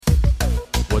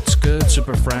good,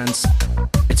 super friends?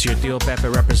 It's your Tio Pepe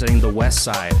representing the West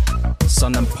Side,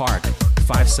 Sunland Park,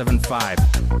 575.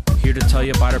 Here to tell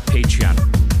you about our Patreon.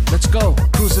 Let's go,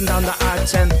 cruising down the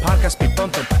I-10, podcast be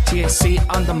bumping, TAC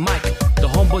on the mic, the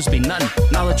homeboys be nuttin',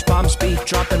 knowledge bombs be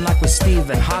dropping like with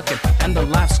Stephen Hawking, and the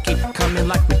laughs keep coming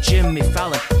like with Jimmy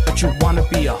Fallon, but you wanna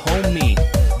be a homie,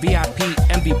 VIP,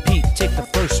 MVP, take the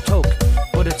first toke,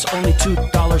 but it's only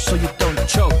 $2 so you don't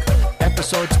choke,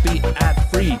 episodes be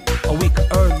ad-free, a week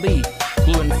early,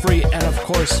 gluten-free, and of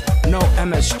course, no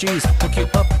MSGs, hook you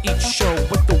up each show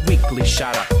with the weekly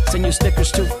shout-out, send you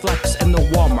stickers to Flex in the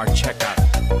Walmart checkout.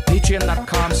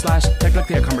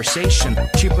 Patreon.com/technically a conversation.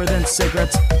 Cheaper than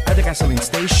cigarettes at the gasoline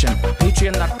station.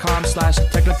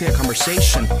 Patreon.com/technically a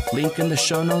conversation. Link in the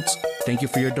show notes. Thank you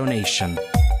for your donation.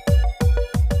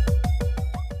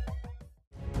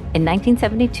 In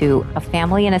 1972, a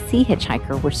family and a sea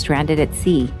hitchhiker were stranded at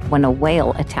sea when a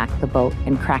whale attacked the boat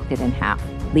and cracked it in half,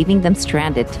 leaving them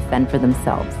stranded to fend for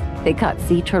themselves. They caught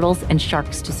sea turtles and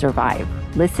sharks to survive.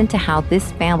 Listen to how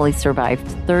this family survived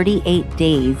 38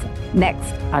 days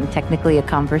next on Technically a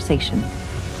Conversation.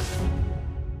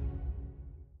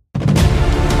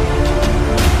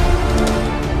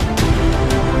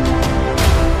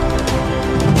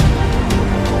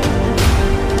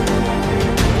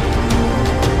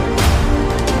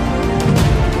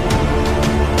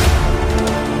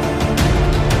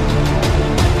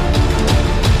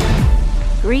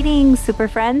 Greetings, super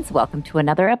friends. Welcome to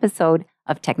another episode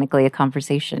of Technically a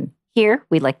Conversation. Here,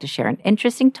 we like to share an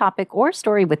interesting topic or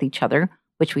story with each other,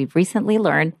 which we've recently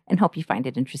learned and hope you find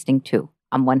it interesting too.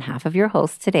 I'm one half of your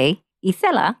host today,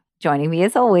 Isela. Joining me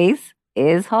as always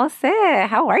is Jose.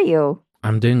 How are you?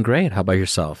 I'm doing great. How about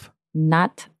yourself?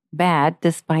 Not bad,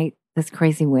 despite this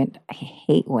crazy wind. I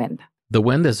hate wind. The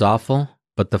wind is awful,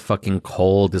 but the fucking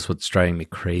cold is what's driving me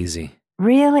crazy.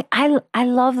 Really? I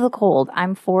love the cold.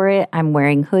 I'm for it. I'm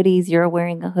wearing hoodies. You're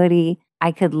wearing a hoodie.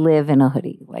 I could live in a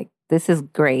hoodie. Like, this is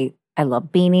great. I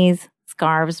love beanies,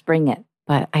 scarves, bring it.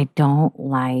 But I don't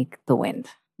like the wind.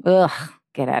 Ugh,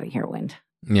 get out of here, wind.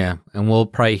 Yeah, and we'll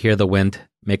probably hear the wind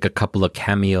make a couple of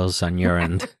cameos on your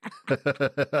end.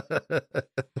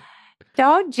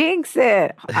 Don't jinx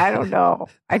it. I don't know.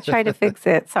 I tried to fix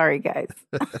it. Sorry, guys.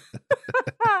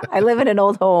 I live in an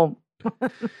old home.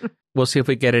 We'll see if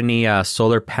we get any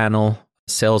solar panel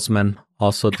salesmen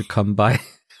also to come by.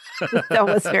 That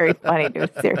was very funny,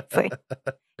 dude. Seriously.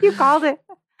 You called it.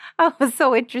 I was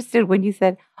so interested when you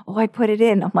said, oh, I put it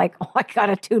in. I'm like, oh, I got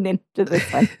to tune into this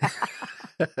one.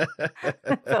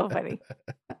 That's so funny.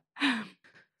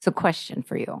 So question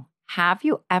for you. Have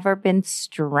you ever been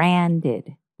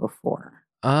stranded before?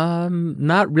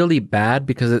 Not really bad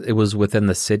because it was within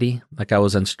the city. Like I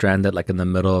wasn't stranded like in the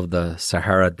middle of the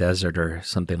Sahara Desert or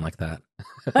something like that.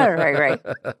 Right.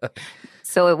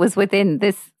 So it was within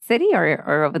this city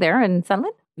or over there in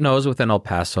Sunland? No, it was within El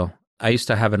Paso. I used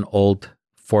to have an old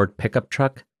Ford pickup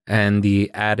truck, and the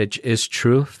adage is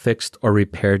true, fixed or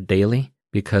repaired daily,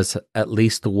 because at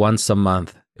least once a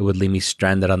month it would leave me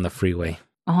stranded on the freeway.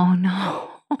 Oh, no.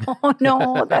 Oh,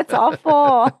 no. That's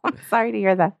awful. I'm sorry to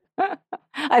hear that.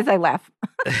 As I laugh.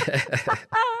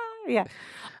 Yeah.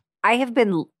 I have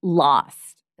been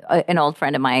lost. An old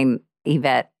friend of mine,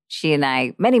 Yvette, she and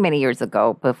I, many, many years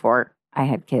ago, before I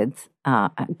had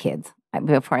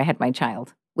before I had my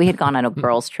child, we had gone on a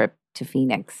girls' trip to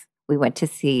Phoenix. We went to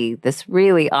see this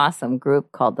really awesome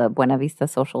group called the Buena Vista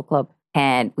Social Club.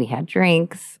 And we had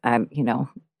drinks.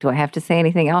 Do I have to say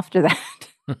anything after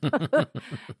that?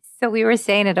 So we were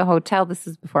staying at a hotel. This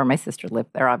is before my sister lived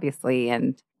there, obviously.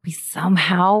 And we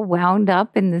somehow wound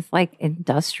up in this like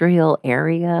industrial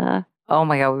area. Oh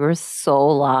my God, we were so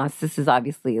lost. This is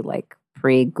obviously like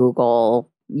pre-Google.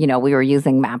 We were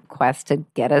using MapQuest to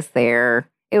get us there.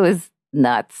 It was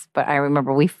nuts. But I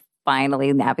remember we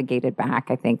finally navigated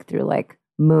back, I think, through like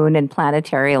moon and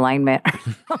planetary alignment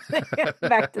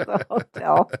back to the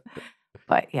hotel.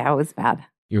 But yeah, it was bad.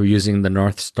 You were using the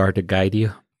North Star to guide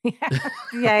you?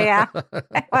 Yeah.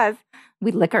 It was.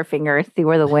 We'd lick our fingers, see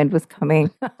where the wind was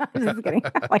coming. Just kidding.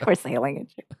 Like we're sailing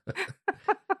and shit.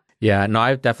 Yeah, no,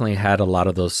 I've definitely had a lot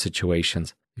of those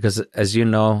situations because, as you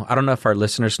know, I don't know if our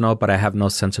listeners know, but I have no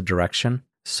sense of direction.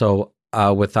 So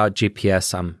without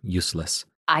GPS, I'm useless.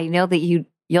 I know that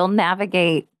you'll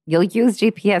navigate, you'll use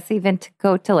GPS even to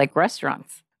go to like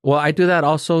restaurants. Well, I do that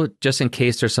also just in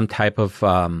case there's some type of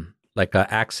like an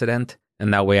accident.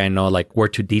 And that way I know like where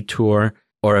to detour.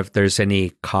 Or if there's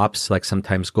any cops, like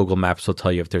sometimes Google Maps will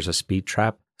tell you if there's a speed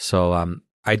trap. So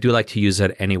I do like to use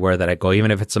it anywhere that I go, even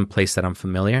if it's some place that I'm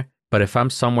familiar. But if I'm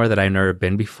somewhere that I've never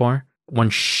been before, one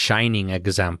shining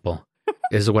example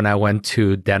is when I went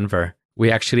to Denver. We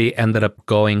actually ended up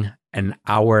going an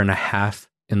hour and a half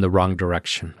in the wrong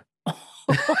direction.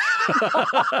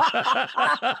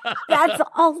 That's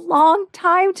a long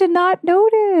time to not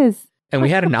notice. And we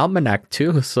had an almanac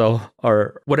too. So,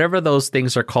 or whatever those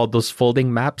things are called, those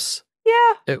folding maps.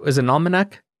 Yeah. It was an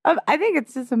almanac. I think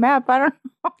it's just a map. I don't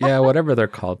know. Yeah, whatever they're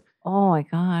called. Oh my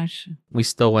gosh. We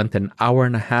still went an hour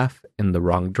and a half in the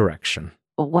wrong direction.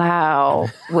 Wow.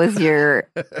 Was your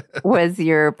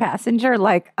passenger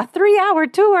like a 3-hour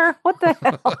tour? What the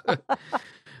hell?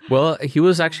 Well, he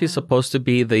was actually supposed to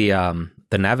be the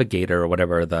navigator or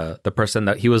whatever, the person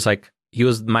that he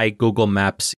was my Google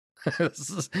Maps.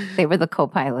 They were the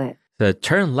co-pilot. The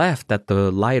turn left at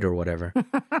the light or whatever.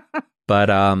 But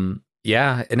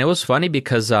yeah, and it was funny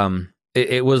because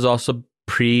it was also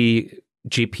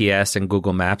pre-GPS and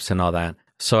Google Maps and all that.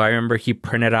 So I remember he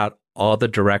printed out all the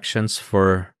directions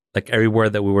for like everywhere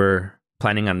that we were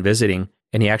planning on visiting,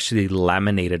 and he actually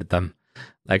laminated them.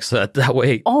 Like, so that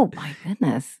way. Oh my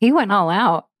goodness. He went all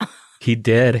out. He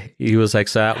did. He was like,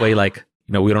 so that way, like,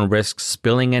 you know, we don't risk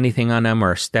spilling anything on them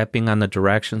or stepping on the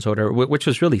directions or whatever, which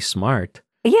was really smart.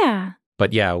 Yeah.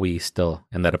 But yeah, we still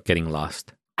ended up getting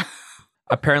lost.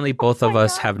 Apparently, both of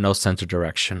us have no sense of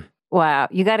direction. Wow.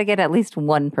 You got to get at least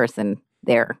one person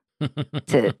there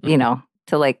to,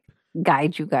 to like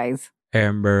guide you guys. I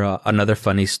remember another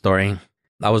funny story.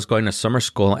 I was going to summer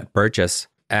school at Burgess,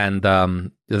 and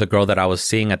the girl that I was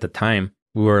seeing at the time,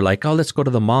 we were like, oh, let's go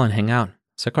to the mall and hang out.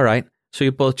 It's like, all right. So we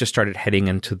both just started heading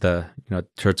into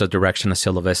towards the direction of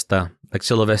Cielo Vista. Like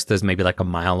Cielo Vista is maybe like a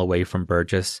mile away from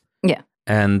Burgess. Yeah.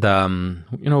 And,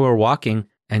 we're walking,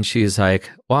 and she's like,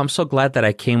 well, I'm so glad that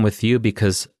I came with you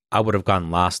because I would have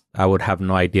gotten lost. I would have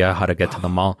no idea how to get to the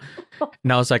mall.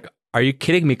 And I was like, are you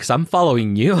kidding me? Because I'm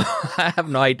following you. I have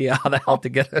no idea how the hell to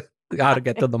get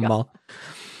to the mall.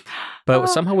 But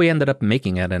somehow we ended up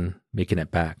making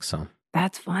it back. So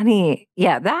that's funny.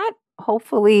 Yeah, that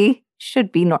hopefully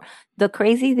should be normal. The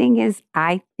crazy thing is,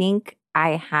 I think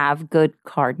I have good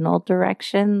cardinal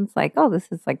directions. Like, oh, this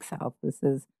is like south, this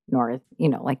is north,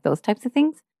 like those types of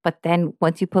things. But then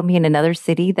once you put me in another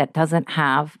city that doesn't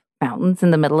have mountains in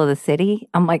the middle of the city,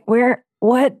 I'm like, where's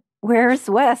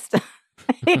west?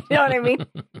 You know what I mean?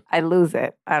 I lose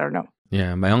it. I don't know.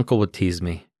 Yeah, my uncle would tease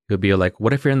me. He would be like,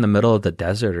 what if you're in the middle of the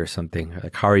desert or something?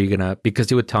 Like, how are you going to... Because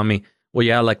he would tell me, well,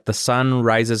 yeah, like the sun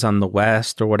rises on the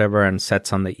west or whatever and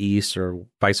sets on the east or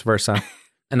vice versa.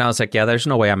 And I was like, yeah, there's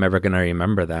no way I'm ever going to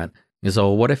remember that. He's like,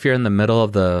 well, what if you're in the middle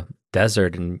of the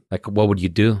desert and like, what would you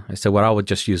do? I said, well, I would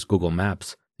just use Google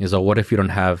Maps. He's like, what if you don't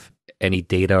have any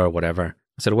data or whatever?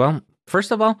 I said, well,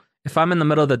 first of all, if I'm in the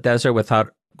middle of the desert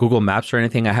without Google Maps or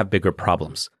anything, I have bigger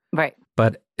problems. Right.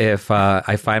 But if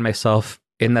I find myself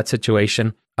in that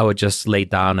situation, I would just lay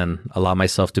down and allow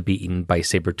myself to be eaten by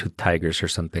saber-toothed tigers or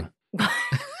something.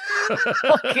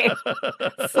 Okay.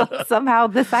 So somehow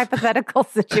this hypothetical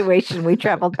situation, we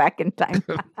traveled back in time.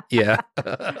 Yeah.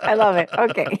 I love it.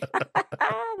 Okay.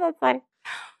 That's funny.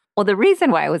 Well, the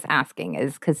reason why I was asking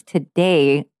is because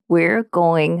today we're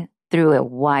going through a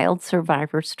wild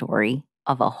survivor story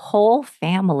of a whole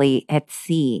family at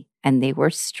sea, and they were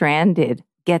stranded.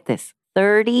 Get this,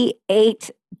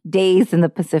 38 days in the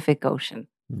Pacific Ocean.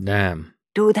 Damn.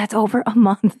 Dude, that's over a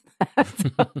month. That's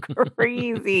so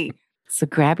crazy. So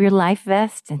grab your life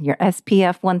vest and your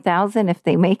SPF 1000 if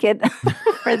they make it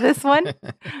for this one,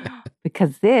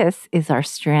 because this is our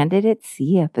Stranded at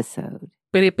Sea episode.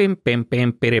 I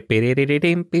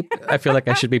feel like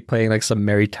I should be playing like some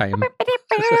maritime.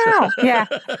 Yeah.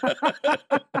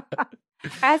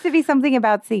 It has to be something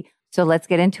about sea. So let's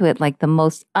get into it, like the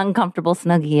most uncomfortable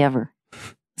Snuggie ever.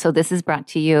 So this is brought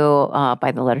to you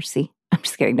by the letter C. I'm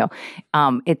just kidding. No,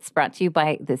 it's brought to you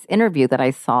by this interview that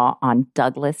I saw on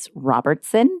Douglas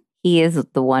Robertson. He is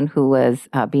the one who was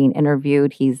being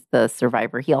interviewed. He's the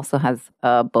survivor. He also has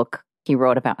a book he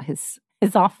wrote about his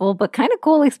awful but kind of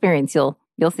cool experience. You'll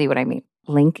see what I mean.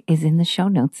 Link is in the show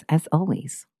notes as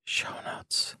always. Show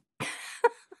notes.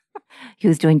 He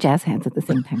was doing jazz hands at the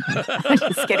same time. I'm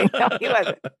just kidding. No, he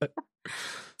wasn't.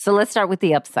 So let's start with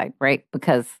the upside, right?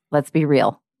 Because let's be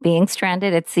real. Being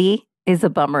stranded at sea is a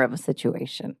bummer of a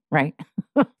situation, right?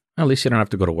 At least you don't have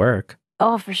to go to work.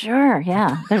 Oh, for sure.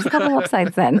 Yeah. There's a couple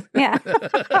upsides then. Yeah.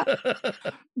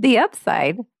 The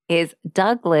upside is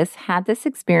Douglas had this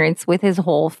experience with his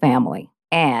whole family.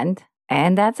 And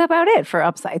that's about it for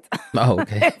upsides. Oh,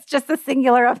 okay. It's just a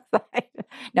singular upside.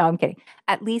 No, I'm kidding.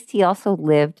 At least he also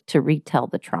lived to retell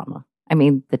the trauma. I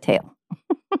mean, the tale.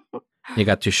 He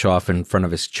got to show off in front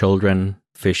of his children,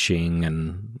 fishing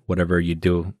and whatever you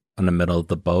do in the middle of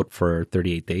the boat for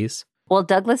 38 days. Well,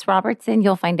 Douglas Robertson,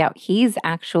 you'll find out he's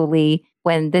actually,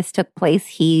 when this took place,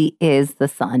 he is the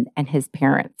son and his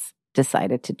parents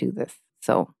decided to do this.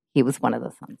 So he was one of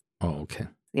the sons. Oh, okay.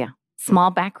 Yeah.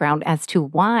 Small background as to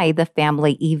why the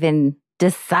family even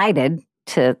decided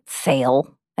to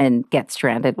sail and get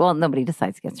stranded. Well, nobody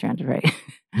decides to get stranded, right?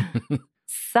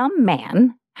 Some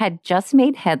man had just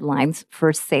made headlines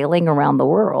for sailing around the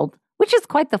world, which is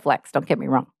quite the flex, don't get me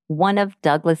wrong. One of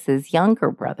Douglas's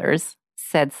younger brothers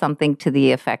said something to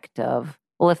the effect of,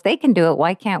 well, if they can do it,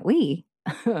 why can't we?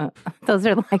 Those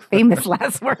are like famous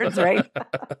last words, right?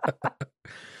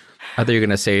 I thought you were going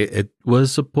to say it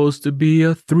was supposed to be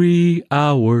a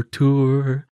 3-hour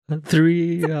tour. A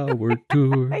 3-hour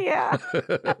tour. Yeah.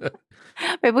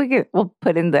 Maybe we'll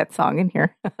put in that song in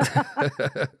here.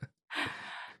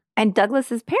 And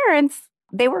Douglas's parents,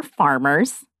 they were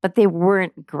farmers, but they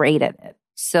weren't great at it.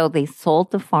 So they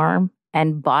sold the farm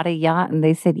and bought a yacht, and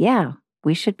they said, yeah,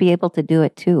 we should be able to do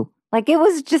it too. Like it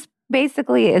was just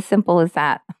basically as simple as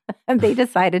that. And they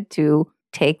decided to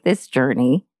take this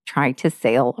journey, try to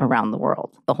sail around the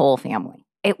world, the whole family.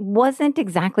 It wasn't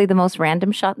exactly the most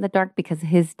random shot in the dark because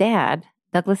his dad,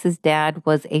 Douglas's dad,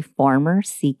 was a former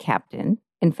sea captain.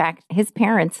 In fact, his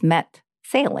parents met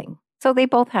sailing. So they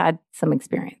both had some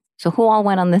experience. So who all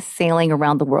went on this sailing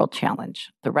around the world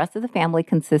challenge? The rest of the family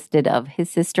consisted of his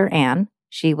sister, Anne.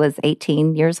 She was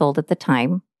 18 years old at the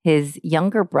time. His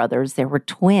younger brothers, there were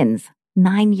twins,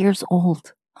 9 years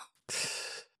old.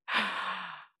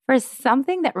 For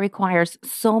something that requires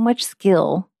so much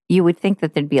skill, you would think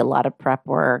that there'd be a lot of prep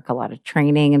work, a lot of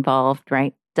training involved,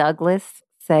 right? Douglas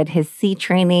said his sea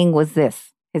training was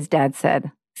this. His dad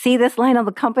said, see this line on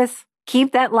the compass?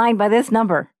 Keep that line by this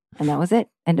number. And that was it.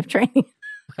 End of training.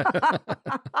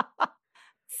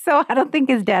 So I don't think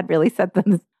his dad really set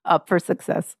them up for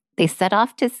success. They set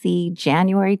off to sea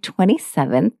January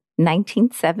 27th,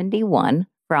 1971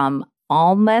 from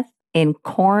Falmouth in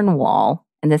Cornwall.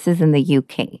 And this is in the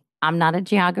UK. I'm not a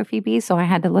geography bee, so I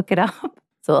had to look it up.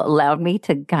 So it allowed me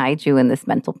to guide you in this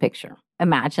mental picture.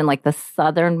 Imagine like the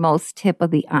southernmost tip of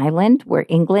the island where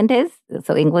England is.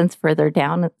 So England's further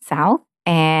down south.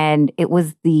 And it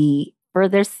was the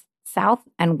furthest south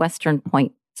and western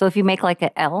point. So if you make like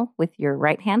an L with your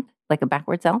right hand, like a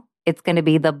backwards L, it's going to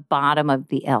be the bottom of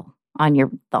the L on your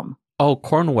thumb. Oh,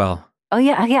 Cornwall. Oh,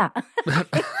 yeah, yeah.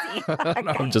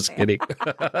 No, I'm just kidding.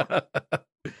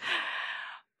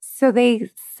 So they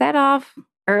set off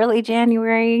early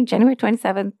January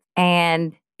 27th,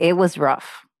 and it was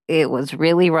rough. It was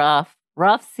really rough.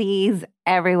 Rough seas.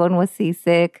 Everyone was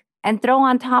seasick. And throw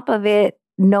on top of it,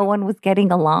 no one was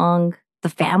getting along. The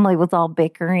family was all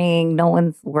bickering. No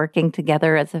one's working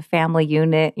together as a family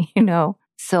unit, you know.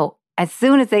 So as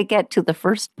soon as they get to the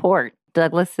first port,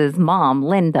 Douglas's mom,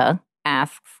 Linda,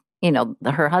 asks, you know,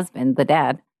 her husband, the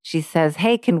dad, she says,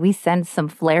 hey, can we send some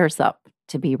flares up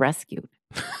to be rescued?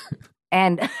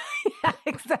 And yeah,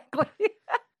 exactly.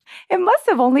 It must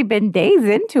have only been days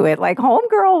into it. Like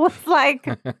homegirl was like,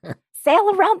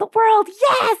 sail around the world.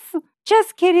 Yes.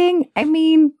 Just kidding. I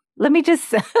mean, let me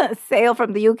just sail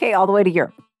from the UK all the way to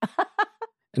Europe.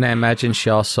 And I imagine she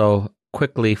also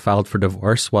quickly filed for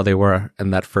divorce while they were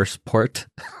in that first port.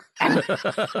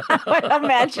 I would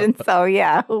imagine so,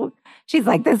 yeah. She's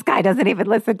like, this guy doesn't even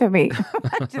listen to me.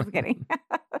 Just kidding.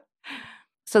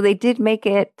 So they did make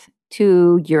it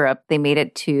to Europe. They made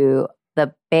it to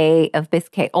the Bay of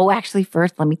Biscay. Oh, actually,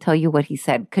 first, let me tell you what he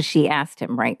said, because she asked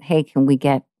him, right? Hey, can we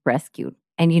get rescued?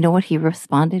 And you know what he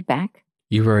responded back?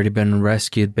 You've already been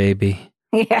rescued, baby.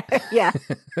 Yeah, yeah.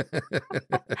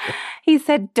 He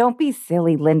said, don't be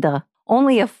silly, Linda.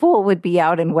 Only a fool would be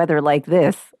out in weather like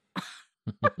this.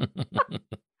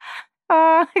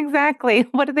 Exactly.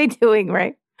 What are they doing,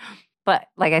 right? But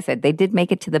like I said, they did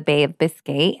make it to the Bay of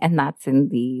Biscay, and that's in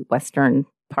the western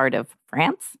part of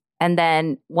France. And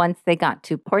then once they got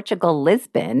to Portugal,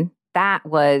 Lisbon, that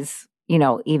was, you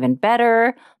know, even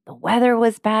better. The weather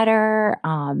was better.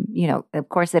 You know, of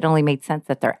course, it only made sense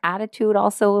that their attitude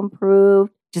also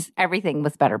improved. Just everything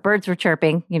was better. Birds were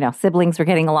chirping, you know, siblings were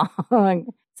getting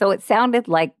along. So it sounded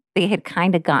like they had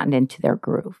kind of gotten into their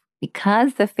groove.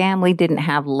 Because the family didn't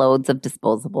have loads of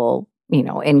disposable, you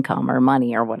know, income or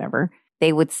money or whatever,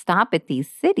 they would stop at these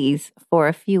cities for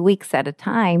a few weeks at a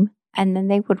time, and then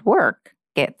they would work,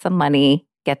 get some money,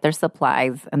 get their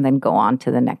supplies, and then go on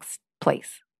to the next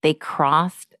place. They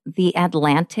crossed the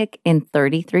Atlantic in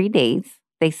 33 days.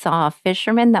 They saw a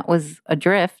fisherman that was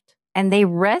adrift, and they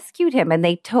rescued him, and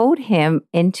they towed him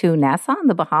into Nassau in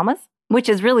the Bahamas, which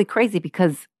is really crazy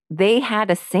because they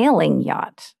had a sailing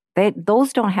yacht.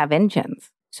 Those don't have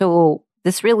engines. So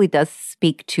this really does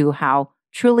speak to how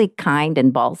truly kind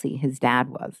and ballsy his dad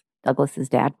was. Douglas's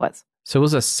dad was. So it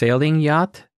was a sailing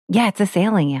yacht? Yeah, it's a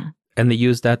sailing yacht. And they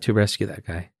used that to rescue that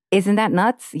guy. Isn't that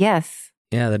nuts? Yes.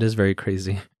 Yeah, that is very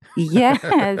crazy. Yes,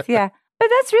 yeah. But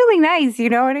that's really nice. You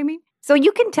know what I mean? So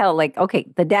you can tell, like,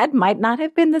 okay, the dad might not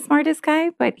have been the smartest guy,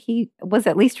 but he was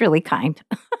at least really kind.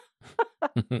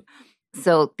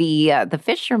 So the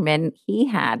fisherman, he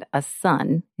had a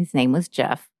son. His name was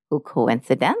Jeff, who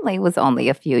coincidentally was only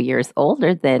a few years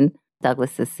older than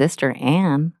Douglas's sister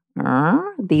Anne.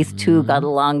 These two got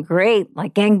along great,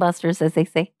 like gangbusters, as they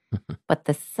say. But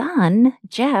the son,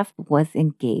 Jeff, was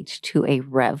engaged to a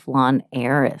Revlon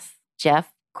heiress.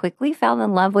 Jeff quickly fell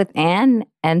in love with Anne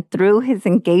and threw his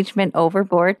engagement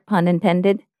overboard, pun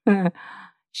intended.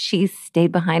 She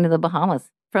stayed behind in the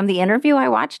Bahamas. From the interview I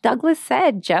watched, Douglas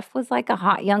said Jeff was like a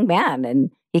hot young man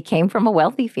and he came from a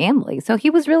wealthy family. So he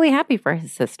was really happy for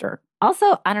his sister.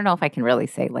 Also, I don't know if I can really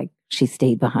say like she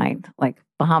stayed behind. Like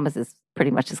Bahamas is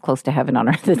pretty much as close to heaven on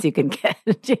earth as you can get.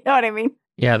 Do you know what I mean?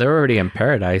 Yeah, they're already in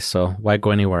paradise, so why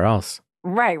go anywhere else?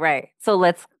 Right. So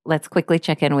let's quickly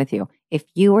check in with you. If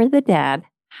you were the dad,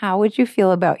 how would you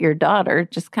feel about your daughter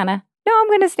just kind of, no, I'm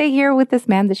going to stay here with this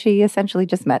man that she essentially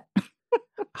just met?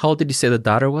 How old did you say the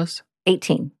daughter was?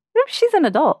 18. She's an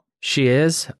adult. She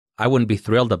is. I wouldn't be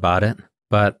thrilled about it.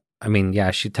 But, I mean,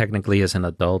 yeah, she technically is an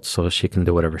adult, so she can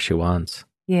do whatever she wants.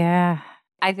 Yeah.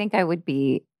 I think I would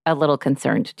be a little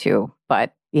concerned too.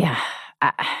 But yeah,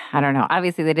 I don't know.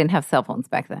 Obviously, they didn't have cell phones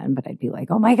back then, but I'd be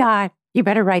like, oh my God, you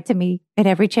better write to me at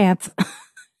every chance.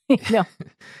 You know?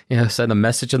 Yeah, send a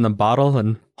message in the bottle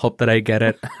and hope that I get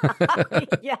it.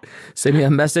 Yeah. Send me a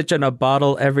message in a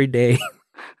bottle every day.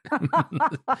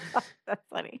 That's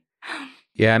funny.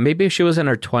 Yeah, maybe if she was in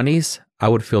her 20s, I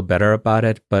would feel better about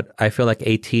it. But I feel like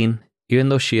 18, even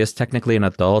though she is technically an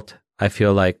adult, I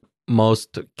feel like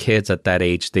most kids at that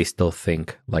age, they still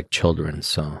think like children.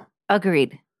 So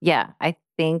agreed. Yeah, I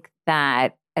think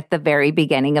that at the very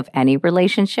beginning of any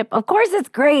relationship, of course, it's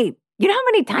great. You know how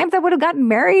many times I would have gotten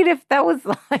married if that was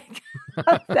like,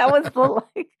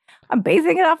 I'm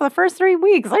basing it off the first 3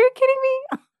 weeks. Are you kidding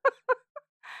me?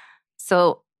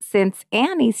 So since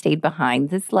Annie stayed behind,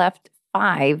 this left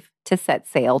 5 to set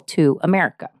sail to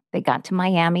America. They got to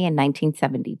Miami in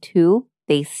 1972.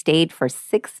 They stayed for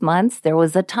 6 months. There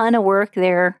was a ton of work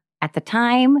there. At the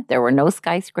time, there were no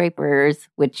skyscrapers,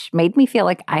 which made me feel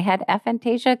like I had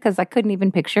aphantasia because I couldn't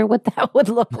even picture what that would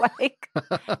look like.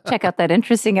 Check out that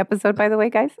interesting episode, by the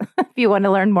way, guys, if you want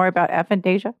to learn more about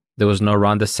aphantasia. There was no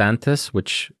Ron DeSantis,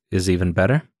 which is even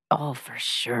better. Oh, for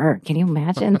sure. Can you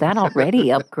imagine that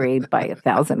already upgrade by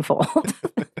 1,000-fold?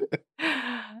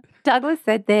 Douglas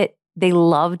said that they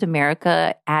loved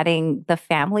America, adding the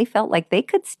family felt like they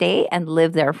could stay and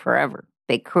live there forever.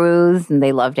 They cruised and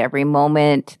they loved every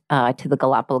moment to the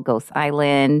Galapagos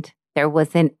Island. There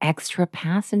was an extra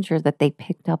passenger that they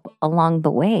picked up along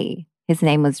the way. His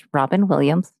name was Robin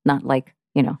Williams, not like,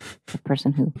 you know, the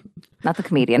person who, not the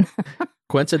comedian.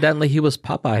 Coincidentally, he was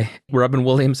Popeye. Robin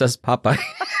Williams as Popeye.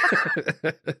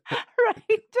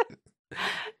 Right.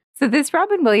 So this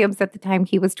Robin Williams, at the time,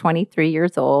 he was 23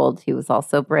 years old. He was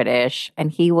also British, and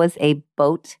he was a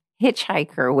boat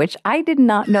hitchhiker, which I did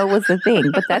not know was a thing,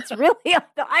 but that's really,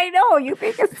 I know, you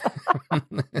think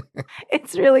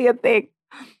it's really a thing.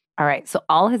 All right, so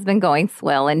all has been going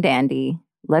swell and dandy.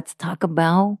 Let's talk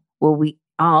about what we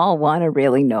all want to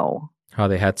really know. How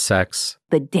they had sex.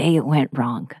 The day it went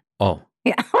wrong. Oh.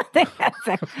 Yeah, they had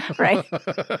sex, right?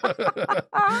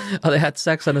 Oh, they had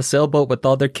sex on a sailboat with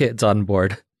all their kids on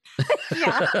board.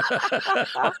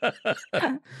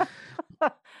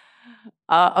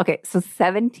 Okay, so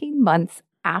 17 months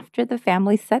after the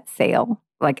family set sail,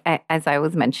 like as I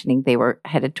was mentioning, they were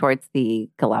headed towards the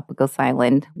Galapagos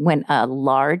Island when a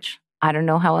large, I don't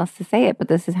know how else to say it, but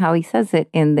this is how he says it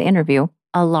in the interview,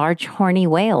 a large horny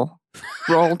whale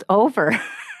rolled over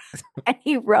and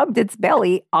he rubbed its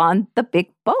belly on the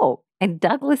big boat. And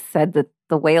Douglas said that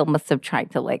the whale must have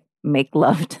tried to like make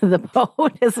love to the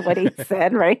boat is what he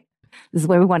said, right? This is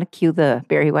where we want to cue the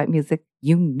Barry White music.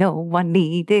 You know I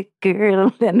need it,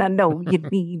 girl, and I know you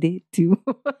need it too.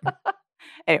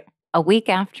 Anyway, a week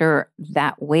after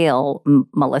that whale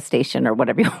molestation, or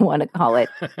whatever you want to call it,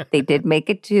 they did make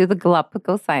it to the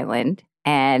Galapagos Island,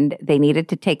 and they needed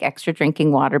to take extra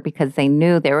drinking water because they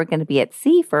knew they were going to be at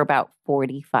sea for about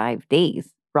 45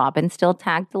 days. Robin still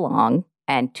tagged along,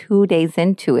 and 2 days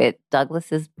into it,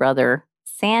 Douglas's brother,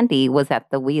 Sandy, was at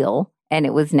the wheel. And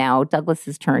it was now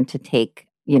Douglas's turn to take,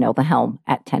 the helm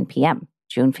at 10 p.m.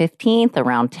 June 15th,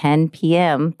 around 10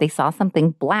 p.m., they saw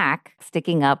something black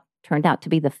sticking up, turned out to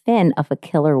be the fin of a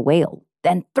killer whale.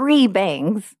 Then 3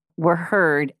 bangs were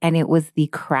heard, and it was the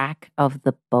crack of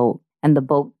the boat. And the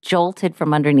boat jolted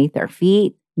from underneath their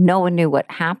feet. No one knew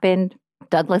what happened.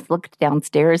 Douglas looked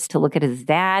downstairs to look at his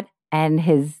dad, and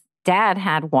his dad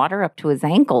had water up to his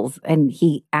ankles, and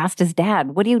he asked his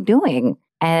dad, "What are you doing?"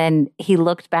 And he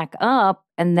looked back up,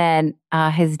 and then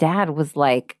his dad was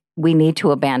like, "We need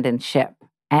to abandon ship."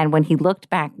 And when he looked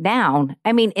back down,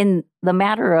 I mean, in the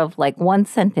matter of like one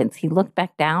sentence, he looked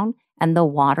back down and the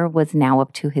water was now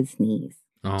up to his knees.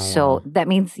 Oh, So wow. that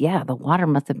means, yeah, the water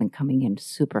must have been coming in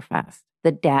super fast.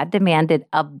 The dad demanded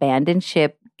abandon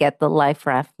ship, get the life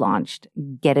raft launched,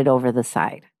 get it over the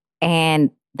side.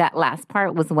 And that last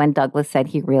part was when Douglas said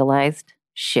he realized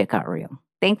shit got real.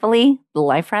 Thankfully, the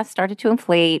life raft started to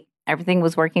inflate. Everything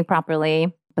was working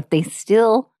properly, but they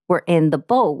still were in the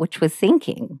boat, which was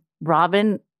sinking.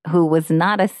 Robin, who was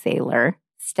not a sailor,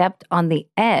 stepped on the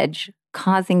edge,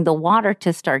 causing the water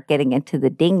to start getting into the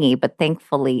dinghy. But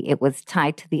thankfully, it was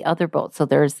tied to the other boat. So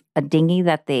there's a dinghy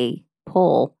that they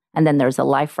pull, and then there's a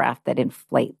life raft that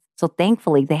inflates. So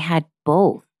thankfully, they had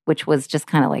both, which was just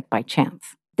kind of like by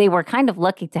chance. They were kind of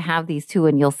lucky to have these two,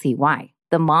 and you'll see why.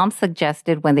 The mom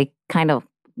suggested when they kind of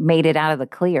made it out of the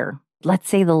clear, let's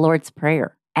say the Lord's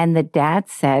Prayer. And the dad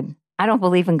said, I don't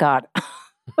believe in God.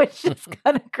 Which is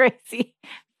kind of crazy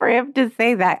for him to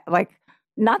say that. Like,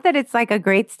 not that it's like a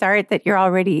great start that you're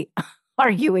already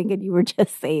arguing and you were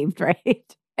just saved,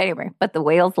 right? Anyway, but the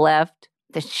whales left.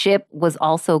 The ship was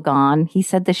also gone. He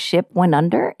said the ship went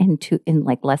under in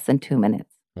like less than 2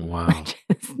 minutes. Wow. Which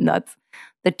is nuts.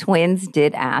 The twins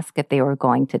did ask if they were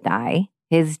going to die.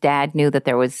 His dad knew that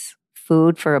there was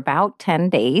food for about 10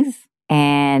 days,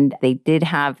 and they did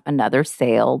have another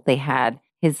sail. They had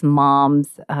his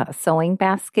mom's sewing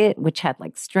basket, which had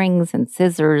like strings and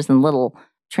scissors and little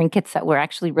trinkets that were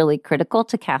actually really critical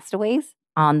to castaways.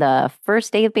 On the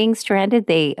first day of being stranded,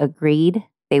 they agreed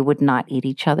they would not eat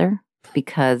each other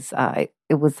because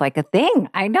it was like a thing.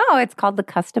 I know, it's called the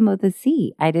custom of the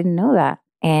sea. I didn't know that.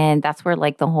 And that's where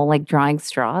like the whole like drawing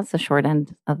straws, the short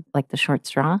end of like the short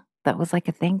straw, that was like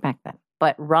a thing back then.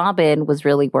 But Robin was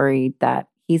really worried that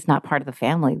he's not part of the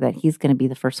family, that he's going to be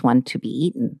the first one to be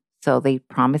eaten. So they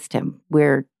promised him,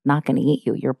 we're not going to eat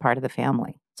you. You're part of the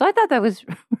family. So I thought that was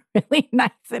really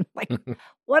nice. And like,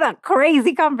 what a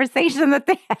crazy conversation that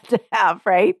they had to have,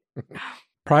 right?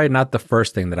 Probably not the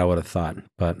first thing that I would have thought.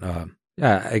 But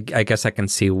yeah, I guess I can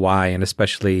see why. And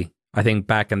especially, I think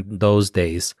back in those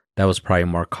days, that was probably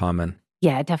more common.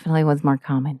 Yeah, it definitely was more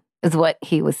common, is what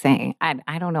he was saying.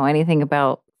 I don't know anything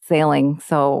about sailing,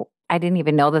 so I didn't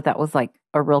even know that was like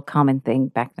a real common thing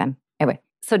back then. Anyway.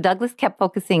 So Douglas kept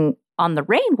focusing on the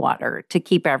rainwater to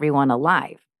keep everyone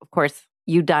alive. Of course,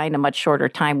 you die in a much shorter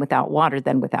time without water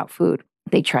than without food.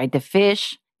 They tried to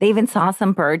fish. They even saw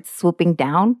some birds swooping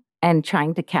down and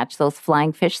trying to catch those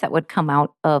flying fish that would come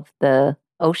out of the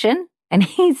ocean. And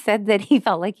he said that he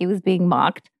felt like he was being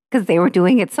mocked because they were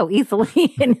doing it so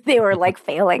easily and they were like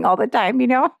failing all the time, you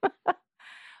know?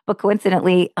 But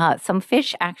coincidentally, some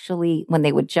fish actually, when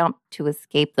they would jump to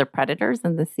escape their predators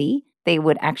in the sea, they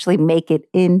would actually make it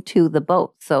into the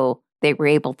boat. So they were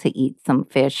able to eat some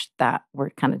fish that were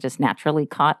kind of just naturally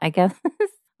caught, I guess.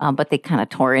 But they kind of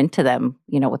tore into them,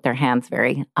 you know, with their hands,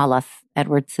 very a la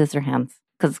Edward Scissorhands.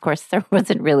 Because, of course, there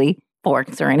wasn't really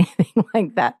forks or anything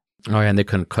like that. Oh, yeah, and they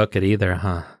couldn't cook it either,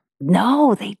 huh?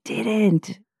 No, they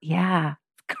didn't. Yeah,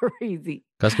 it's crazy.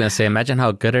 I was going to say, imagine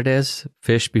how good it is,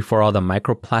 fish before all the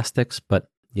microplastics. But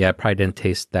yeah, it probably didn't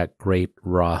taste that great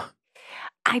raw.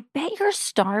 I bet you're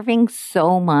starving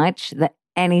so much that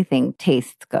anything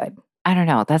tastes good. I don't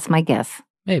know. That's my guess.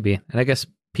 Maybe. And I guess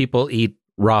people eat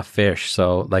raw fish,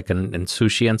 so like in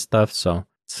sushi and stuff. So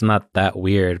it's not that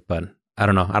weird, but I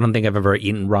don't know. I don't think I've ever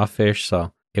eaten raw fish,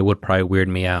 so it would probably weird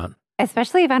me out.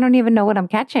 Especially if I don't even know what I'm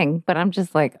catching. But I'm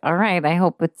just like, all right, I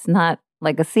hope it's not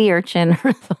like a sea urchin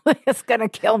or something that's going to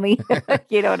kill me.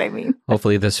 You know what I mean?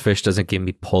 Hopefully this fish doesn't give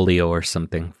me polio or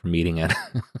something from eating it.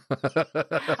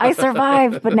 I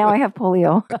survived, but now I have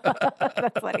polio.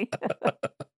 That's funny.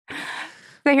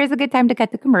 So here's a good time to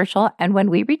cut the commercial. And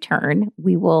when we return,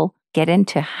 we will get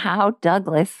into how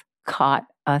Douglas caught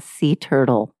a sea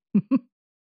turtle.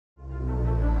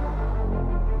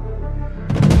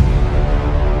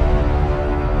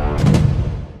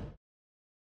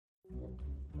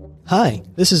 Hi,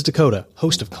 this is Dakota,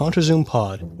 host of ContraZoom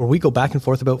Pod, where we go back and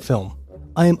forth about film.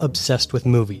 I am obsessed with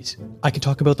movies. I could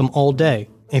talk about them all day,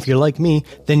 and if you're like me,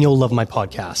 then you'll love my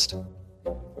podcast.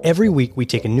 Every week we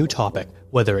take a new topic,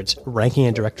 whether it's ranking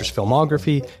a director's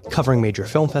filmography, covering major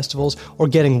film festivals, or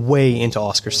getting way into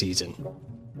Oscar season.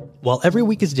 While every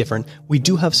week is different, we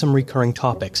do have some recurring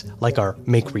topics, like our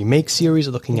Make-Remake series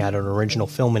looking at an original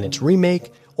film and its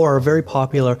remake, or our very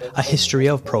popular A History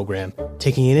Of program,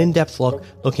 taking an in-depth look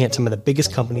looking at some of the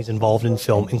biggest companies involved in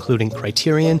film, including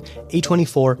Criterion,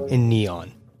 A24, and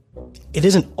Neon. It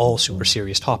isn't all super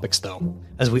serious topics, though,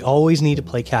 as we always need to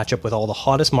play catch-up with all the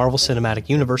hottest Marvel Cinematic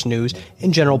Universe news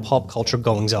and general pop culture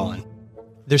goings-on.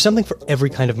 There's something for every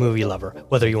kind of movie lover,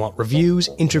 whether you want reviews,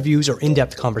 interviews, or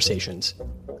in-depth conversations.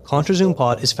 ContraZoom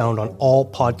Pod is found on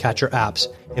all podcatcher apps,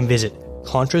 and visit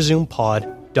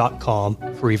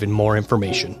ContraZoomPod.com for even more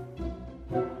information.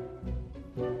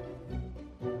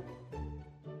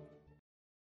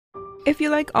 If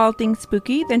you like all things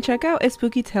spooky, then check out A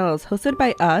Spooky Tales, hosted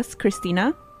by us,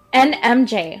 Christina and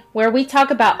MJ, where we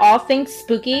talk about all things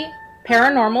spooky,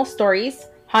 paranormal stories,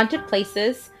 haunted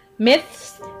places,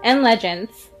 myths, and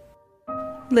legends.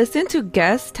 Listen to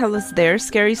guests tell us their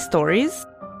scary stories.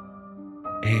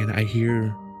 And I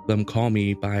hear them call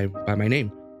me by my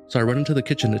name. So I run into the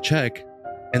kitchen to check,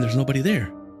 and there's nobody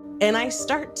there. And I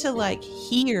start to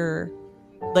hear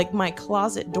my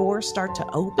closet door start to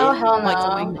open. Oh, hell no.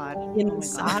 Oh my God.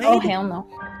 Inside. Oh, hell no.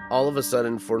 All of a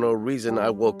sudden, for no reason, I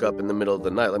woke up in the middle of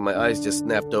the night. Like my eyes just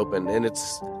snapped open. And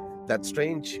it's that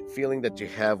strange feeling that you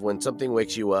have when something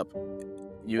wakes you up.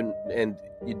 You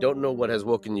don't know what has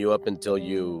woken you up until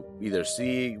you either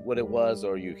see what it was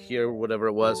or you hear whatever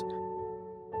it was.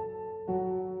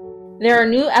 There are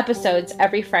new episodes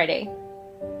every Friday.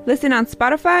 Listen on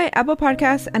Spotify, Apple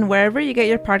Podcasts, and wherever you get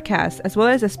your podcasts, as well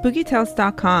as at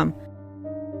spookytales.com.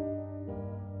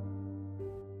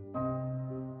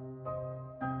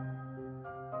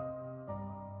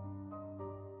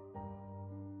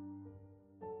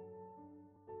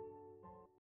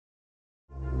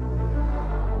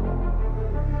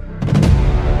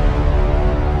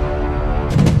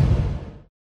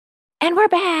 And we're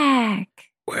back.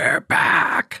 We're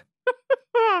back.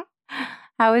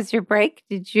 How was your break?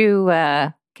 Did you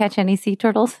catch any sea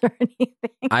turtles or anything?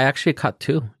 I actually caught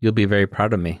 2. You'll be very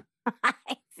proud of me. I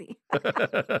see.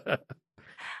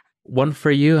 One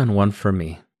for you and one for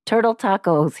me. Turtle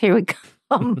tacos. Here we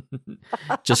come.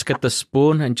 Just get the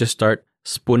spoon and just start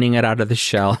spooning it out of the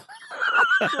shell.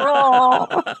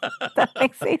 Oh, that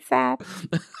makes me sad.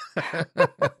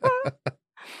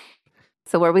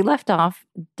 So where we left off,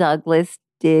 Douglas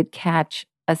did catch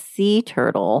a sea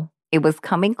turtle. It was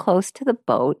coming close to the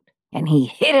boat, and he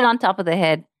hit it on top of the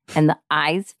head, and the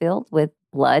eyes filled with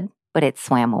blood, but it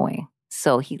swam away.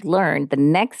 So he learned the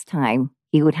next time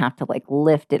he would have to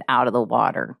lift it out of the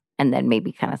water and then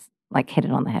maybe kind of hit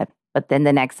it on the head. But then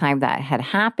the next time that had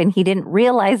happened, he didn't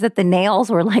realize that the nails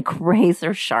were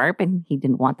razor sharp, and he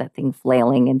didn't want that thing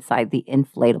flailing inside the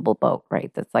inflatable boat,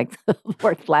 right? That's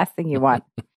the last thing you want.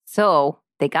 So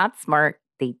they got smart.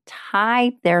 They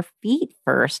tied the feet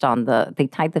first on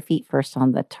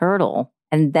the turtle,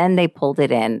 and then they pulled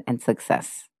it in, and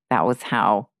success. That was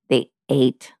how they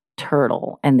ate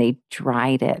turtle, and they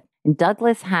dried it. And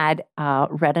Douglas had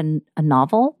read a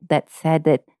novel that said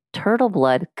that turtle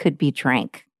blood could be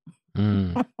drank.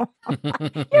 Mm.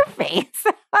 Your face.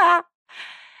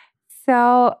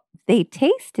 So they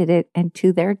tasted it, and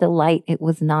to their delight, it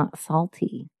was not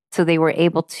salty. So they were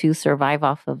able to survive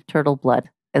off of turtle blood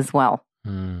as well.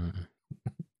 Mm.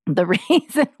 The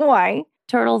reason why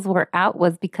turtles were out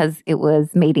was because it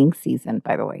was mating season,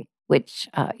 by the way, which,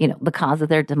 the cause of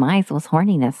their demise was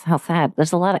horniness. How sad.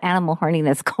 There's a lot of animal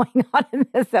horniness going on in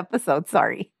this episode.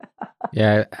 Sorry.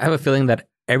 Yeah, I have a feeling that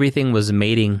everything was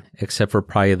mating except for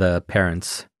probably the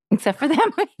parents. Except for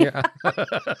them. Yeah.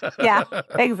 Yeah,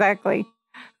 exactly.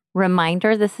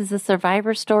 Reminder, this is a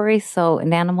survivor story, so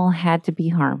an animal had to be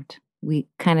harmed. We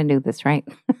kind of knew this, right?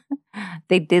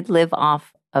 They did live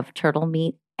off of turtle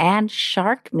meat and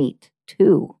shark meat,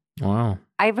 too. Wow.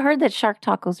 I've heard that shark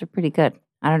tacos are pretty good.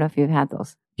 I don't know if you've had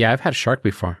those. Yeah, I've had shark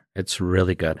before. It's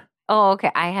really good. Oh, okay.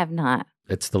 I have not.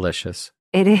 It's delicious.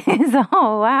 It is?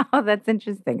 Oh, wow. That's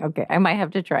interesting. Okay. I might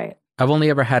have to try it. I've only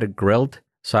ever had it grilled,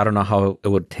 so I don't know how it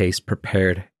would taste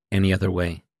prepared any other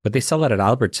way. But they sell it at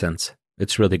Albertsons.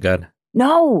 It's really good.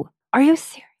 No. Are you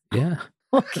serious? Yeah.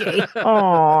 Okay.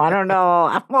 Oh, I don't know.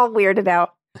 I'm all weirded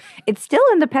out. It's still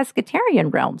in the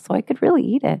pescatarian realm, so I could really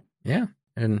eat it. Yeah.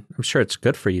 And I'm sure it's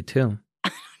good for you, too.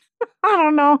 I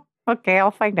don't know. Okay,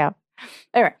 I'll find out.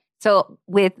 All right. So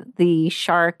with the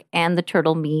shark and the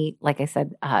turtle meat, like I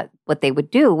said, what they would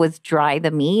do was dry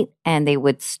the meat, and they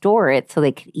would store it so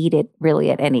they could eat it really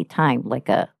at any time, like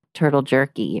a turtle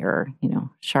jerky or,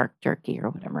 shark jerky or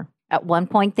whatever. At one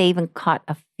point, they even caught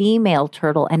a female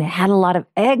turtle, and it had a lot of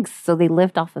eggs, so they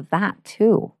lived off of that,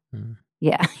 too. Mm.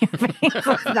 Yeah, your face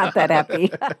was not that happy.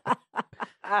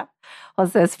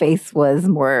 Jose's face was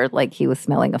more like he was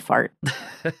smelling a fart.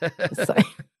 So.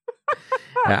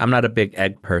 Yeah, I'm not a big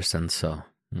egg person, so.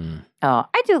 Mm. Oh,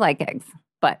 I do like eggs,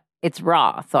 but it's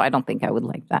raw, so I don't think I would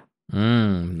like that.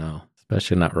 No,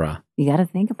 especially not raw. You got to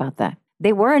think about that.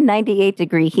 They were in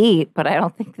 98-degree heat, but I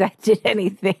don't think that did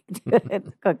anything to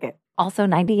cook it. Also,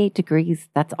 98 degrees,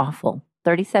 that's awful.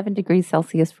 37 degrees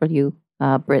Celsius for you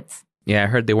Brits. Yeah, I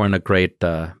heard they weren't a great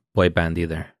boy band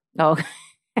either. Oh,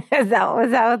 was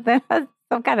that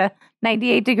some kind of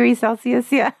 98 degrees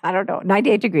Celsius? Yeah, I don't know.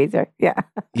 98 degrees, or yeah.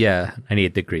 Yeah,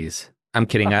 98 degrees. I'm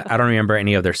kidding. I don't remember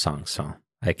any of their songs, so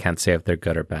I can't say if they're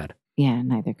good or bad. Yeah,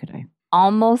 neither could I.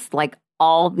 Almost like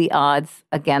all the odds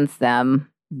against them,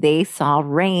 they saw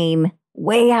rain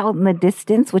way out in the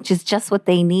distance, which is just what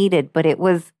they needed, but it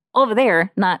was over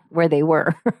there, not where they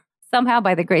were. Somehow,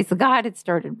 by the grace of God, it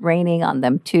started raining on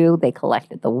them too. They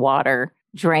collected the water,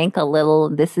 drank a little.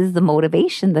 This is the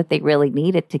motivation that they really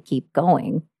needed to keep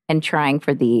going and trying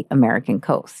for the American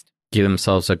coast. Give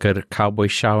themselves a good cowboy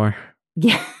shower.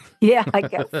 Yeah, I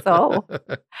guess so.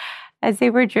 As they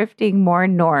were drifting more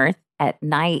north at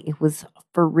night, it was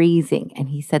freezing. And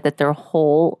he said that their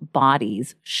whole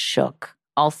bodies shook.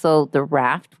 Also, the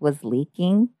raft was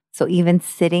leaking. So even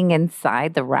sitting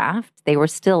inside the raft, they were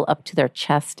still up to their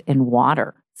chest in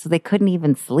water. So they couldn't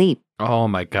even sleep. Oh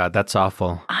my God, that's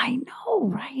awful. I know,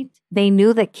 right? They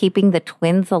knew that keeping the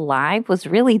twins alive was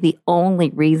really the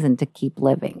only reason to keep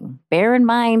living. Bear in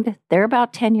mind, they're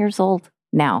about 10 years old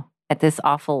now at this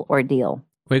awful ordeal.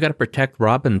 We got to protect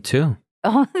Robin too.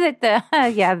 Oh, the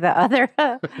other,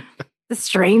 the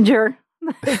stranger,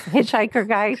 the hitchhiker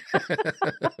guy.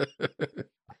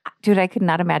 Dude, I could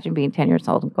not imagine being 10 years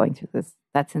old and going through this.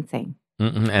 That's insane.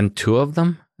 And two of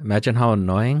them? Imagine how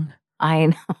annoying. I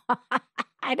know.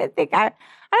 I don't think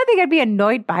I'd be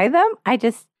annoyed by them. I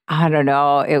don't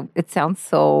know. It sounds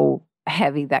so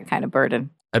heavy, that kind of burden.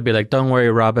 I'd be like, don't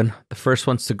worry, Robin. The first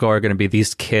ones to go are going to be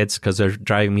these kids because they're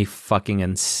driving me fucking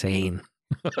insane.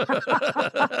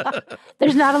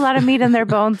 There's not a lot of meat in their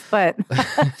bones, but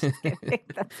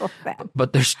that's so bad.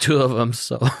 But there's two of them,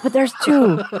 so. But there's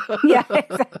two. Yeah,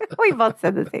 exactly. We both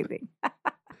said the same thing.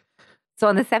 So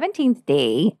on the 17th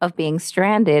day of being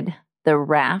stranded, the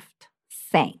raft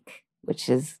sank, which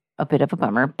is a bit of a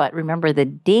bummer. But remember, the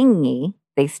dinghy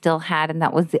they still had, and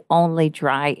that was the only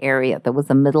dry area. There was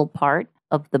a middle part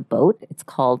of the boat. It's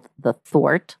called the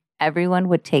thwart. Everyone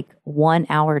would take 1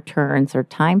 hour turns or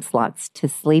time slots to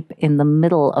sleep in the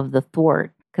middle of the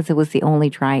thwart because it was the only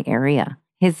dry area.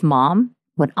 His mom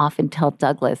would often tell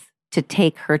Douglas to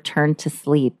take her turn to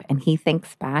sleep, and he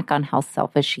thinks back on how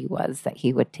selfish she was that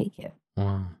he would take it.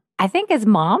 Wow. I think as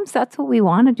moms, that's what we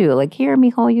want to do. Like, here,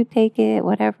 mijo, you take it,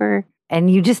 whatever. And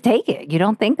you just take it. You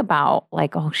don't think about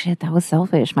like, oh shit, that was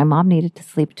selfish. My mom needed to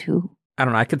sleep too. I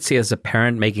don't know. I could see as a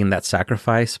parent making that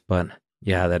sacrifice, but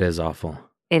yeah, that is awful.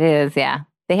 It is, yeah.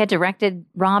 They had directed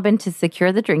Robin to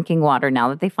secure the drinking water now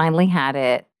that they finally had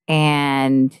it.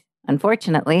 And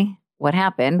unfortunately, what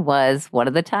happened was one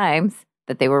of the times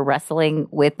that they were wrestling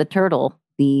with the turtle,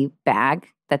 the bag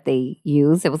that they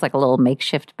used, it was like a little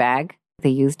makeshift bag they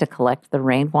used to collect the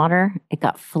rainwater. It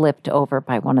got flipped over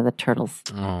by one of the turtle's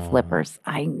flippers.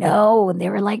 I know. And they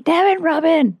were like, damn it,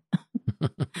 Robin.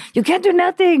 You can't do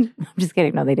nothing. I'm just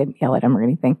kidding. No, they didn't yell at him or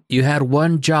anything. You had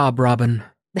one job, Robin.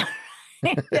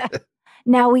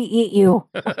 Now we eat you.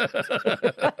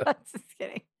 Just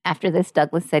kidding. After this,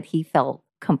 Douglas said he felt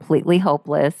completely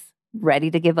hopeless, ready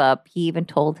to give up. He even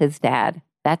told his dad,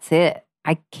 that's it.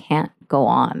 I can't go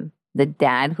on. The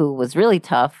dad, who was really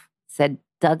tough, said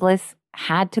Douglas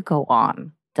had to go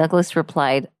on. Douglas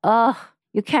replied, oh,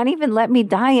 you can't even let me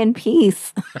die in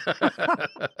peace.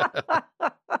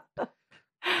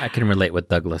 I can relate with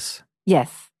Douglas.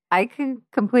 Yes, I can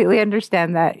completely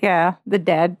understand that. Yeah, the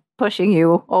dad pushing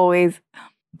you always.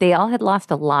 They all had lost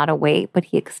a lot of weight, but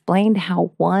he explained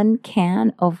how 1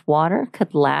 can of water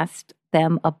could last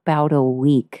them about a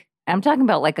week. I'm talking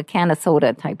about like a can of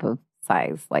soda type of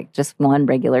size, like just one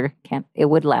regular can. It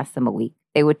would last them a week.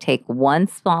 They would take 1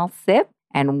 small sip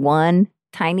and 1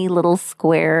 tiny little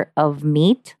square of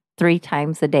meat 3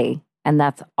 times a day. And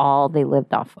that's all they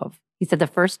lived off of. He said the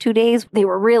first 2 days, they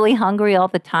were really hungry all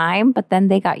the time, but then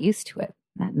they got used to it.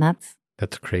 Isn't that nuts?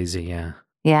 That's crazy, yeah.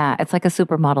 Yeah, it's like a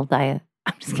supermodel diet.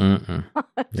 I'm just kidding.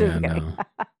 Kidding. No.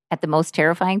 At the most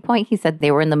terrifying point, he said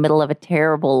they were in the middle of a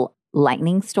terrible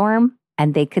lightning storm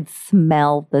and they could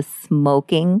smell the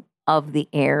smoking of the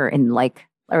air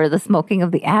or the smoking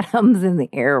of the atoms in the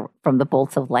air from the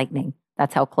bolts of lightning.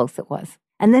 That's how close it was.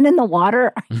 And then in the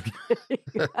water,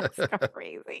 that's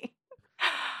crazy.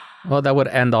 Well, that would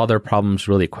end all their problems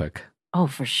really quick. Oh,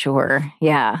 for sure.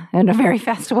 Yeah. In a very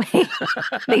fast way.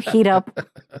 They'd heat up.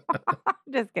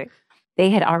 Just kidding. They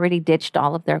had already ditched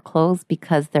all of their clothes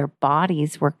because their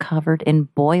bodies were covered in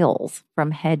boils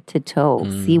from head to toe,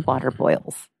 seawater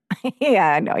boils.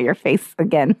 Yeah, I know your face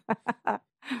again.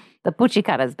 The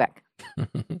puchicara's back.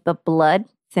 The blood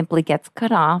simply gets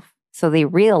cut off. So they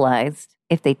realized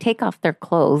if they take off their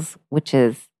clothes, which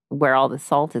is where all the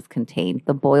salt is contained,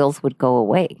 the boils would go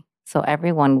away. So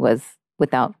everyone was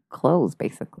without clothes,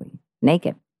 basically,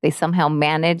 naked. They somehow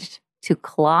managed to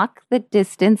clock the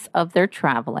distance of their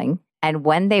traveling. And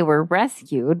when they were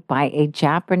rescued by a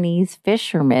Japanese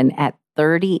fisherman at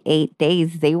 38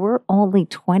 days, they were only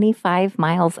 25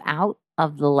 miles out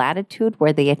of the latitude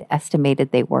where they had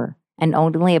estimated they were, and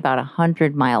only about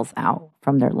 100 miles out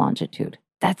from their longitude.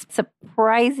 That's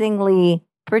surprisingly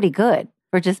pretty good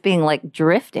for just being like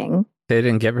drifting. They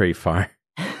didn't get very far.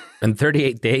 In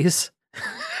 38 days?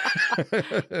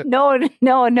 No.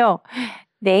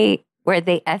 Where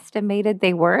they estimated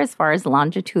they were as far as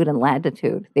longitude and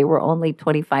latitude, they were only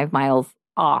 25 miles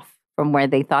off from where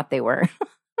they thought they were.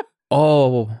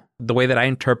 Oh, the way that I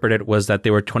interpreted it was that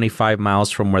they were 25 miles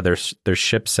from where their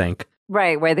ship sank.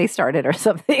 Right, where they started or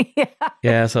something.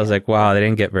 Yeah, so I was like, wow, they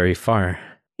didn't get very far.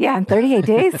 Yeah, in 38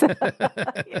 days.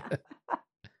 Yeah.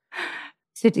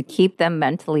 So to keep them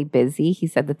mentally busy, he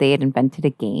said that they had invented a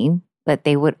game that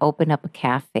they would open up a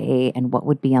cafe and what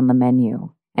would be on the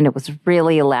menu. And it was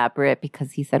really elaborate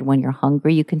because he said when you're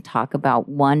hungry, you can talk about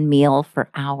one meal for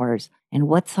hours. And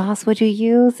what sauce would you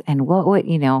use? And what would,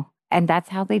 and that's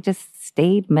how they just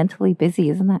stayed mentally busy.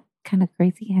 Isn't that kind of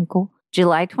crazy and cool?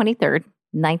 July 23rd,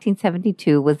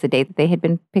 1972 was the day that they had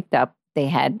been picked up. They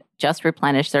had just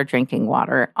replenished their drinking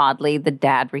water. Oddly, the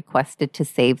dad requested to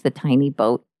save the tiny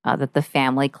boat that the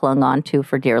family clung on to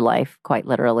for dear life, quite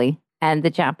literally. And the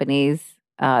Japanese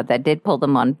that did pull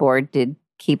them on board did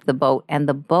keep the boat. And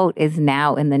the boat is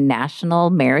now in the National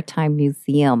Maritime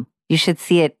Museum. You should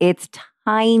see it. It's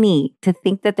tiny. To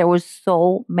think that there was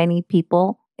so many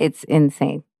people, it's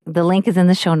insane. The link is in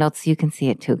the show notes so you can see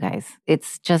it too, guys.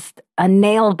 It's just a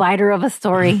nail biter of a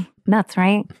story. Nuts,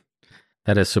 right?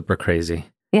 That is super crazy.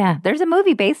 Yeah, there's a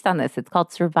movie based on this. It's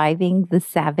called Surviving the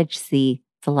Savage Sea.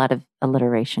 It's a lot of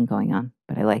alliteration going on,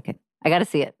 but I like it. I got to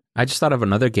see it. I just thought of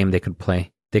another game they could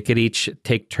play. They could each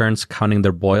take turns counting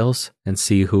their boils and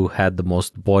see who had the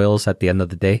most boils at the end of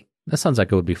the day. That sounds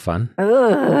like it would be fun.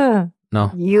 Ugh.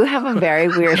 No. You have a very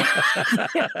weird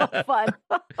fun.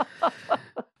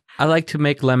 I like to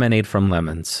make lemonade from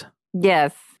lemons.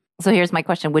 Yes. So here's my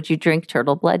question. Would you drink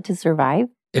turtle blood to survive?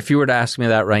 If you were to ask me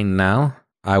that right now,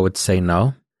 I would say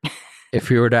no. If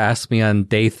you were to ask me on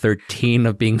day 13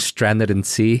 of being stranded in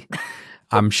sea,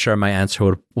 I'm sure my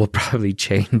answer will probably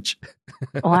change.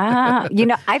 Wow.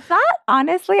 I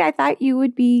thought you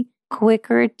would be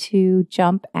quicker to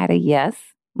jump at a yes,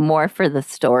 more for the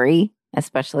story,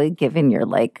 especially given your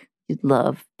you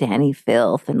love Danny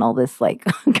Filth and all this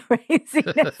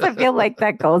craziness. I feel like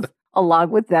that goes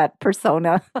along with that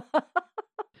persona.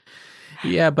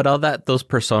 Yeah, but those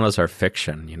personas are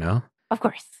fiction, Of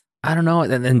course. I don't know.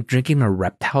 And then drinking a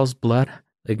reptile's blood,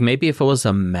 maybe if it was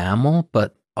a mammal,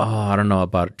 but I don't know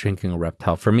about drinking a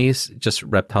reptile. For me, it's just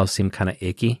reptiles seem kind of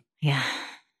icky. Yeah.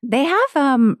 They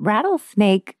have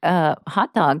rattlesnake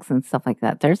hot dogs and stuff like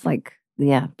that. There's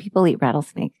people eat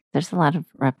rattlesnake. There's a lot of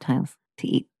reptiles to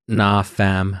eat. Nah,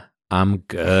 fam. I'm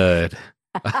good.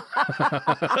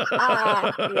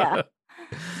 Yeah.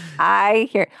 I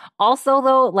hear. Also,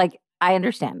 though, I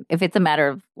understand if it's a matter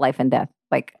of life and death,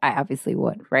 I obviously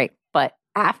would, right? But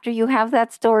after you have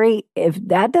that story, if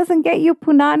that doesn't get you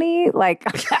punani,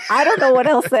 I don't know what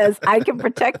else says I can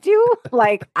protect you.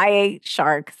 I ate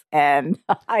sharks and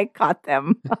I caught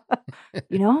them,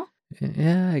 Yeah,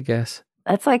 I guess.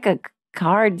 That's like a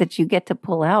card that you get to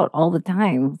pull out all the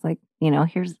time. It's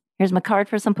here's my card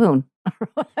for some poon.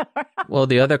 Well,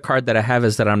 the other card that I have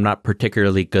is that I'm not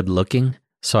particularly good looking.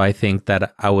 So I think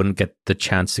that I wouldn't get the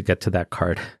chance to get to that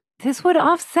card. This would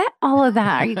offset all of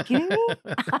that. Are you kidding me?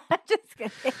 I'm just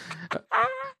kidding.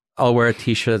 I'll wear a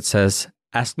t-shirt that says,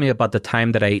 ask me about the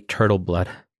time that I ate turtle blood.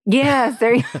 Yes,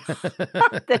 there you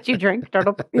that you drank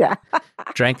turtle blood. Yeah.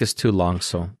 Drank is too long,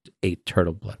 so ate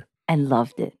turtle blood. And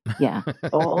loved it. Yeah.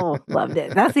 Oh, loved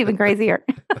it. That's even crazier.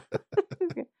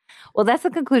 Well, that's the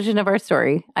conclusion of our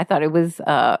story. I thought it was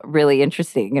really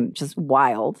interesting and just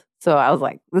wild. So I was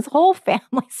like, this whole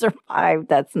family survived.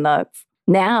 That's nuts.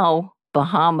 Now,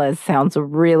 Bahamas sounds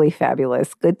really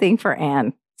fabulous. Good thing for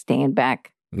Anne staying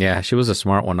back. Yeah, she was a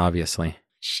smart one, obviously.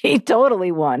 She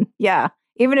totally won. Yeah.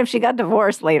 Even if she got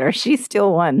divorced later, she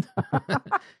still won.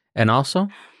 And also,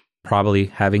 probably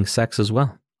having sex as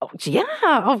well. Oh, yeah,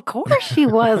 of course she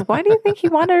was. Why do you think he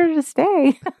wanted her to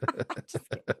stay? Just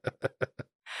kidding.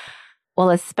 Well,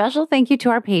 a special thank you to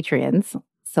our patrons,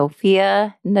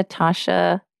 Sophia,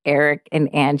 Natasha, Eric,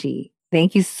 and Angie.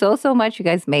 Thank you so, so much. You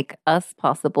guys make us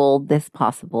possible, this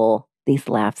possible, these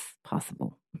laughs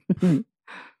possible.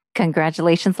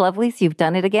 Congratulations, lovelies. You've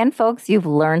done it again, folks. You've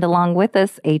learned along with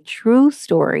us a true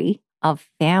story of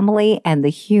family and the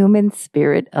human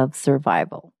spirit of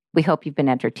survival. We hope you've been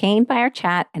entertained by our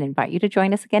chat and invite you to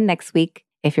join us again next week.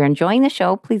 If you're enjoying the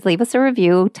show, please leave us a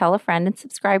review, tell a friend, and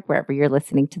subscribe wherever you're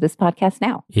listening to this podcast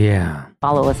now. Yeah.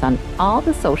 Follow us on all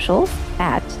the socials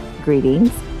at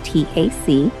Greetings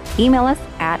TAC. Email us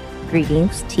at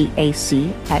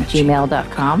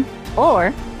greetingstac@gmail.com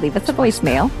or leave us a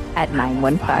voicemail at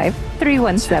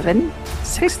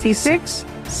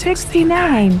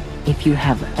 915-317-6669 if you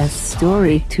have a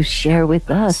story to share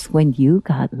with us when you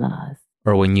got lost.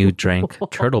 Or when you drank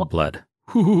turtle blood.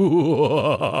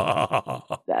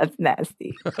 That's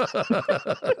nasty.